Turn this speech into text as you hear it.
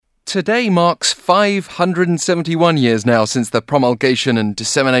Today marks 571 years now since the promulgation and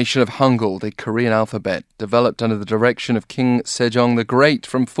dissemination of Hangeul, the Korean alphabet, developed under the direction of King Sejong the Great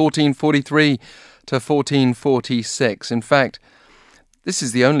from 1443 to 1446. In fact, this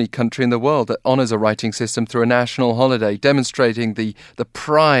is the only country in the world that honours a writing system through a national holiday, demonstrating the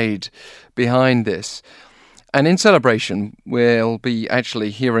pride behind this. And in celebration, we'll be actually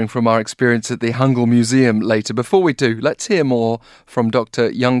hearing from our experience at the Hangeul Museum later. Before we do, let's hear more from Dr.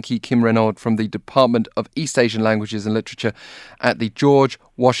 Young-ki Kim-Renaud from the Department of East Asian Languages and Literature at the George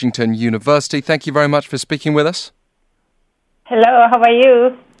Washington University. Thank you very much for speaking with us. Hello, how are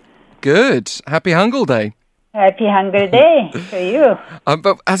you? Good. Happy Hangeul Day. Happy Hangeul Day for you.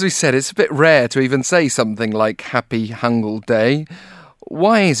 But as we said, it's a bit rare to even say something like Happy Hangeul Day.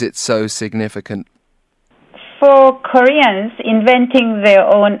 Why is it so significant? For Koreans, inventing their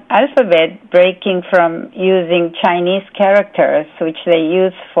own alphabet, breaking from using Chinese characters, which they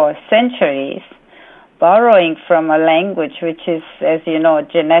use for centuries, borrowing from a language which is, as you know,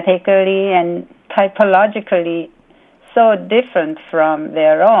 genetically and typologically so different from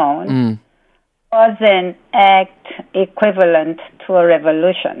their own, was an act equivalent to a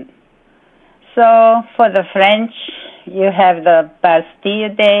revolution. So for the French, you have the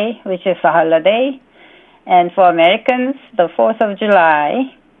Bastille Day, which is a holiday, and for Americans, the 4th of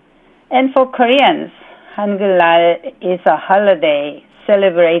July. And for Koreans, Hangeul is a holiday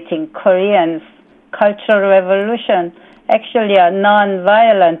celebrating Koreans' cultural revolution, actually a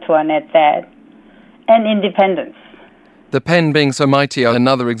non-violent one at that, and independence. The pen being so mighty,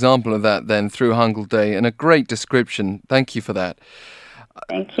 another example of that then through Hangeul Day, and a great description. Thank you for that.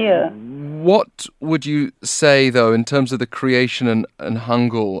 Thank you. What would you say, though, in terms of the creation and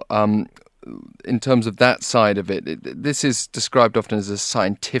Hangeul, in terms of that side of it? This is described often as a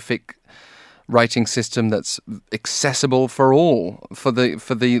scientific writing system that's accessible for all, for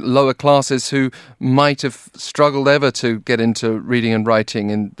the lower classes who might have struggled ever to get into reading and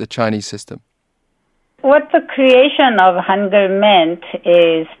writing in the Chinese system. What the creation of Hangeul meant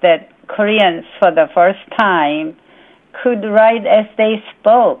is that Koreans, for the first time, could write as they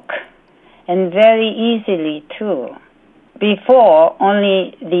spoke, and very easily, too. Before,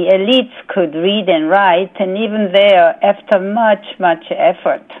 only the elites could read and write, and even there, after much, much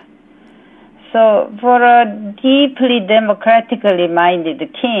effort. So for a deeply democratically minded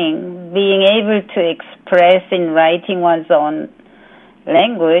king, being able to express in writing one's own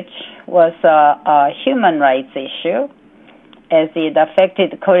language was a human rights issue, as it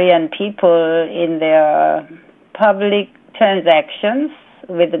affected Korean people in their public transactions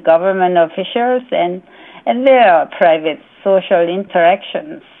with the government officials and their private social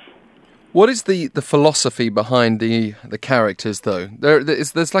interactions. What is the philosophy behind the characters, though?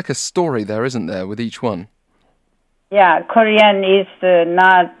 There's like a story there, isn't there, with each one? Yeah, Korean is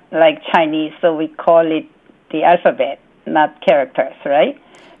not like Chinese, so we call it the alphabet, not characters, right?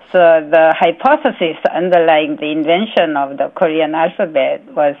 So the hypothesis underlying the invention of the Korean alphabet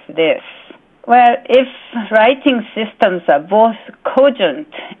was this. Well, if writing systems are both cogent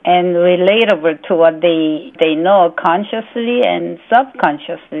and relatable to what they know consciously and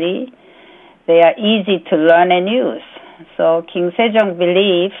subconsciously, they are easy to learn and use. So King Sejong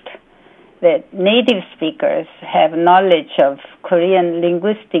believed that native speakers have knowledge of Korean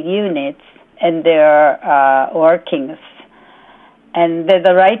linguistic units and their workings, and that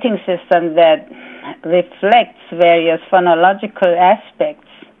the writing system that reflects various phonological aspects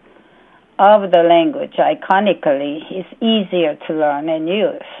of the language iconically is easier to learn and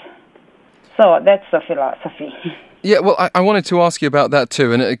use. So that's the philosophy. Yeah, well, I wanted to ask you about that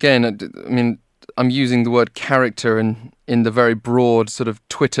too. And again, I mean, I'm using the word character in the very broad sort of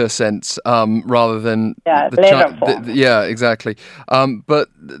Twitter sense, rather than letter form. Yeah, exactly. But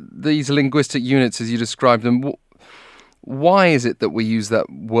these linguistic units, as you described them, why is it that we use that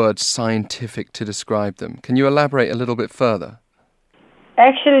word scientific to describe them? Can you elaborate a little bit further?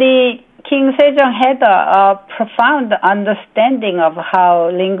 Actually, King Sejong had a profound understanding of how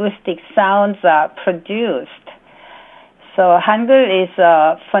linguistic sounds are produced. So Hangeul is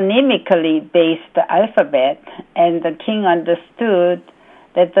a phonemically based alphabet, and the king understood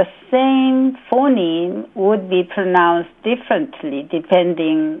that the same phoneme would be pronounced differently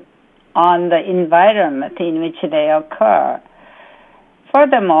depending on the environment in which they occur.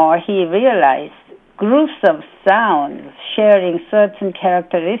 Furthermore, he realized groups of sounds sharing certain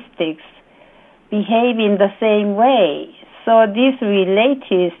characteristics behave in the same way. So these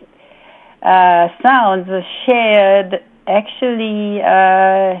related sounds shared actually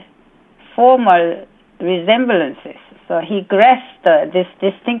formal resemblances. So he grasped this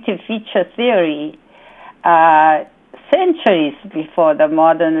distinctive feature theory centuries before the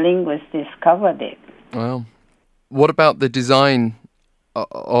modern linguists discovered it. Well, what about the design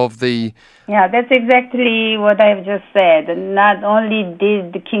of the... Yeah, that's exactly what I've just said. Not only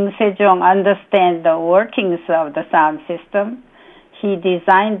did King Sejong understand the workings of the sound system, he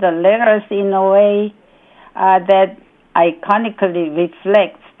designed the letters in a way that iconically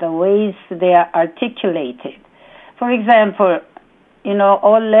reflects the ways they are articulated. For example,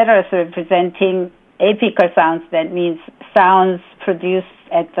 all letters representing apical sounds, that means sounds produced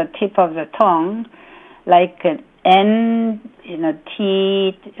at the tip of the tongue, like N,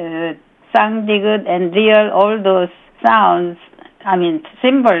 T, sang, digut, and real, all those sounds,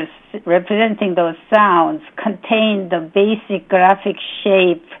 symbols representing those sounds contain the basic graphic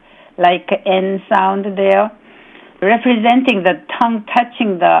shape, like N sound there, representing the tongue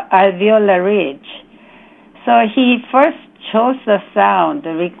touching the alveolar ridge. So he first chose the sound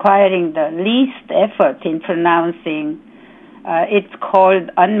requiring the least effort in pronouncing. It's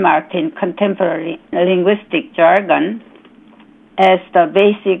called unmarked in contemporary linguistic jargon as the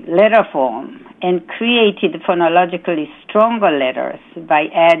basic letter form, and created phonologically stronger letters by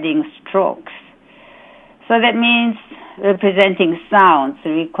adding strokes. So that means representing sounds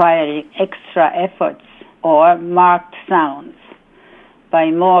requiring extra efforts or marked sounds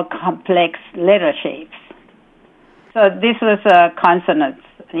by more complex letter shapes. So this was consonants.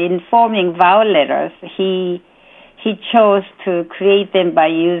 In forming vowel letters, he chose to create them by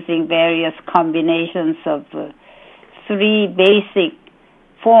using various combinations of three basic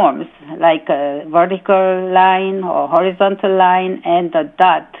forms, like a vertical line or horizontal line, and a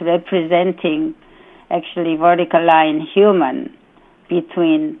dot representing actually vertical line human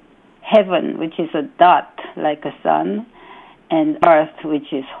between heaven, which is a dot like a sun, and earth,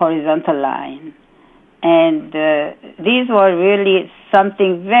 which is horizontal line. And these were really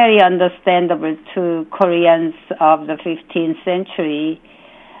something very understandable to Koreans of the 15th century,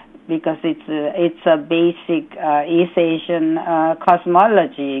 because it's a basic East Asian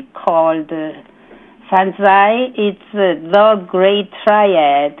cosmology called Sanzai. It's the Great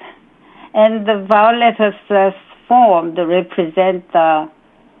Triad, and the vowel letters thus formed represent the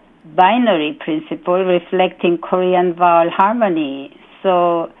binary principle reflecting Korean vowel harmony.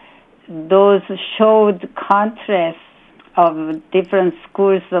 So those showed contrasts of different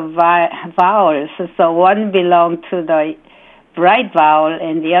schools of vowels. So one belonged to the bright vowel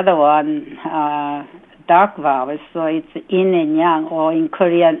and the other one dark vowel. So it's yin and yang, or in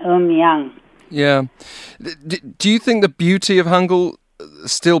Korean, yang. Yeah. Do you think the beauty of Hangeul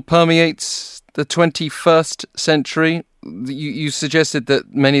still permeates the 21st century? You suggested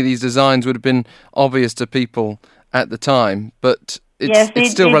that many of these designs would have been obvious to people at the time, but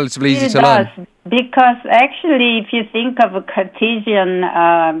it's still relatively easy to learn. Because actually, if you think of a Cartesian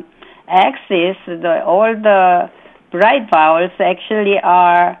axis, all the bright vowels actually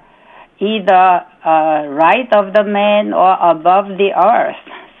are either right of the man or above the earth.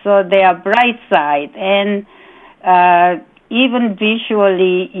 So they are bright side, and even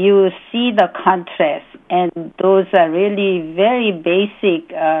visually you see the contrast, and those are really very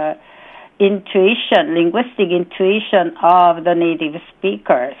basic linguistic intuition of the native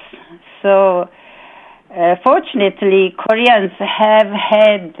speakers. So fortunately, Koreans have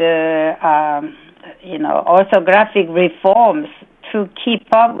had orthographic reforms to keep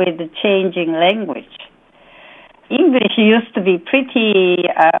up with the changing language. English used to be pretty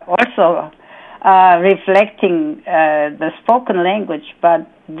also reflecting the spoken language, but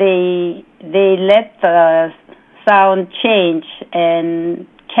they let the sound change and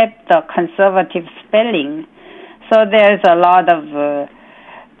kept the conservative spelling. So there's a lot of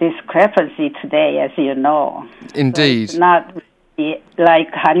discrepancy today, as you know. Indeed. So it's not really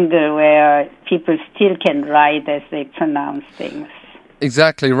like Hangeul, where people still can write as they pronounce things.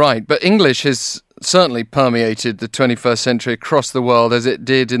 Exactly right. But English has certainly permeated the 21st century across the world, as it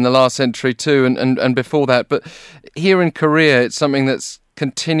did in the last century too, and before that. But here in Korea, it's something that's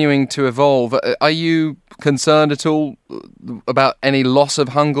continuing to evolve. Are you concerned at all about any loss of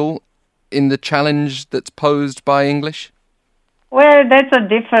Hangeul in the challenge that's posed by English? Well, that's a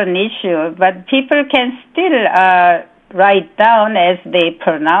different issue, but people can still write down as they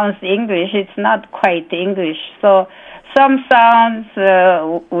pronounce English. It's not quite English. So some sounds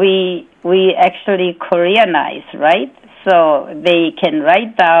we actually Koreanize, right? So they can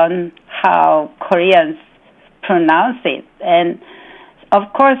write down how Koreans pronounce it. And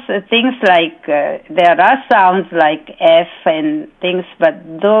of course, things like, there are sounds like F and things, but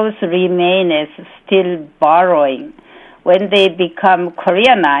those remain as still borrowing. When they become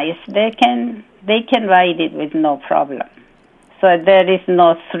Koreanized, they can write it with no problem. So there is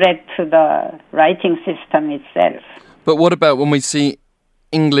no threat to the writing system itself. But what about when we see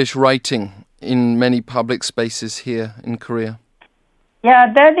English writing in many public spaces here in Korea?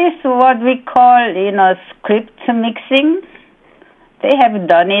 Yeah, that is what we call, script mixing. They have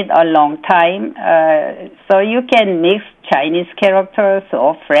done it a long time. So you can mix Chinese characters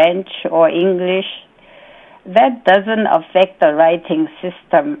or French or English. That doesn't affect the writing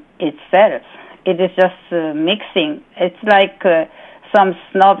system itself. It is just mixing. It's like some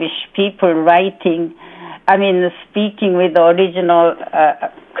snobbish people speaking with the original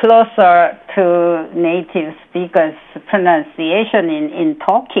closer to native speakers' pronunciation in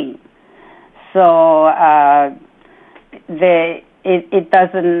talking. So it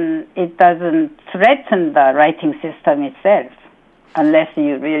doesn't threaten the writing system itself unless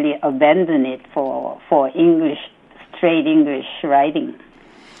you really abandon it for English, straight English writing.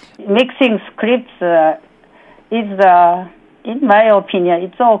 Mixing scripts is, in my opinion,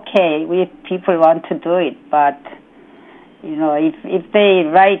 it's okay if people want to do it, but if they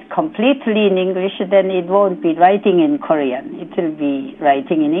write completely in English, then it won't be writing in Korean. It will be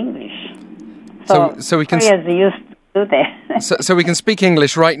writing in English. So we can Koreans used to do that. so we can speak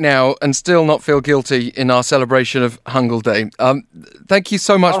English right now and still not feel guilty in our celebration of Hangeul Day. Thank you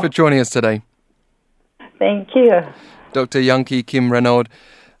so much for joining us today. Thank you. Dr. Young-ki Kim-Renaud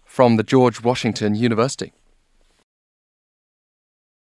from the George Washington University.